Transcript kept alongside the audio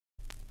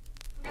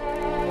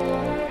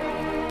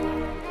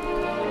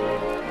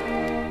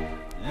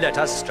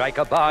let us strike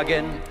a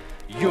bargain.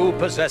 You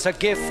possess a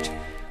gift,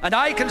 and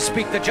I can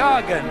speak the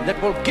jargon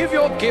that will give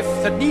your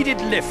gift the needed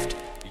lift.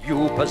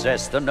 You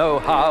possess the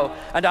know-how,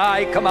 and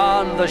I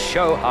command the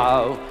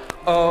show-how.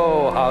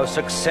 Oh, how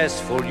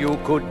successful you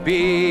could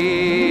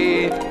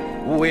be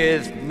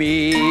with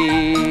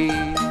me.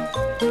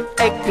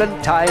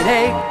 Eglantine,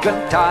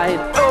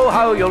 Eglantine, oh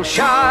how you'll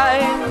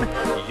shine.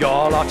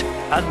 Your lot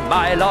and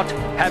my lot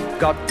have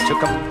got to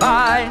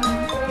combine.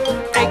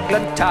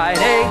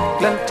 Eglantine,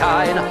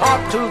 Eglantine,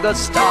 heart to the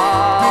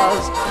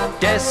stars.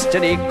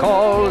 Destiny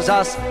calls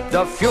us,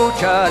 the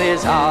future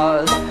is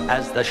ours.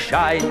 As the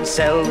shine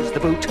sells the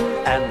boot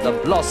and the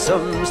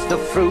blossoms the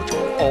fruit,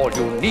 all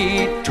you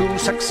need to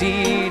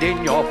succeed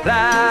in your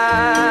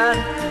plan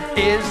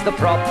is the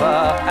proper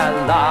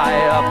ally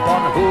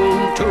upon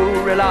whom to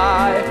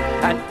rely.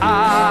 And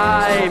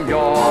I'm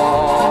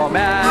your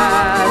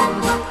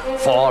man,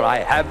 for I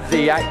have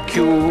the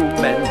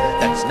acumen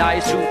that's nigh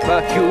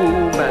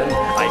superhuman.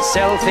 I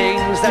sell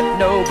things that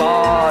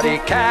nobody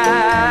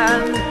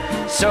can.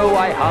 So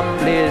I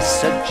humbly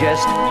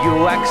suggest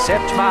you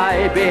accept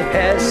my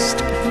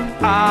behest.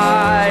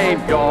 I'm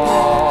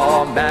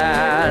your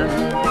man.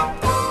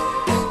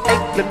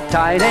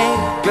 Eglantine,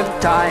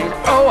 Eglantine,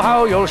 oh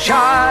how you'll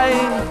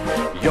shine.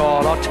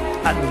 Your lot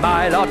and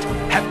my lot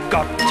have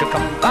got to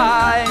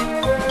combine.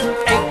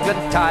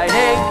 Eglantine,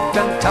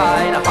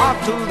 Eglantine, heart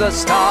to the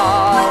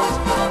stars.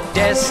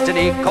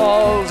 Destiny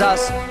calls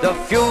us, the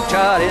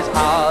future is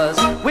ours.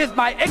 With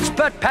my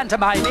expert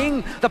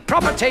pantomiming, the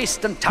proper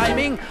taste and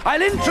timing,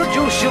 I'll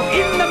introduce you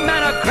in the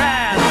manner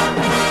grand.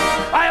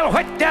 I'll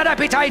whet their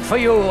appetite for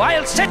you,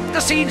 I'll set the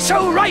scene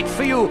so right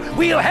for you,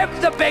 we'll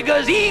have the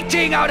beggars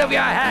eating out of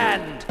your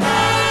hand.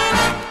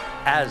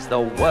 As the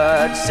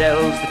word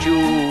sells the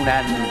tune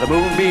and the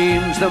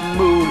moonbeams the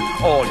moon,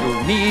 all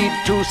you need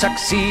to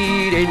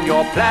succeed in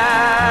your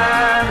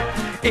plan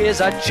is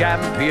a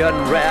champion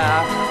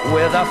rare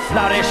with a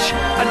flourish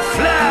and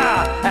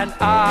flair, and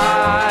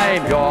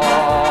I'm your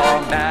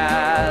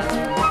man.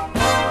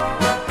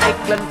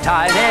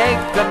 Eglantine,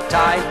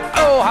 Eglantine,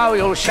 oh how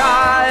you'll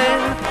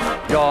shine.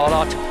 Your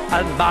lot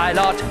and my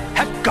lot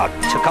have got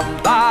to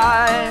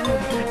combine.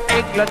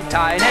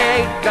 Eglantine,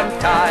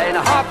 Eglantine,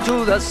 hark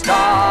to the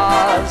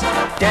stars.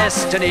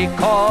 Destiny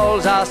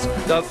calls us,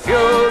 the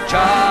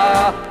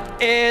future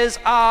is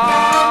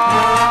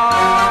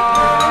ours.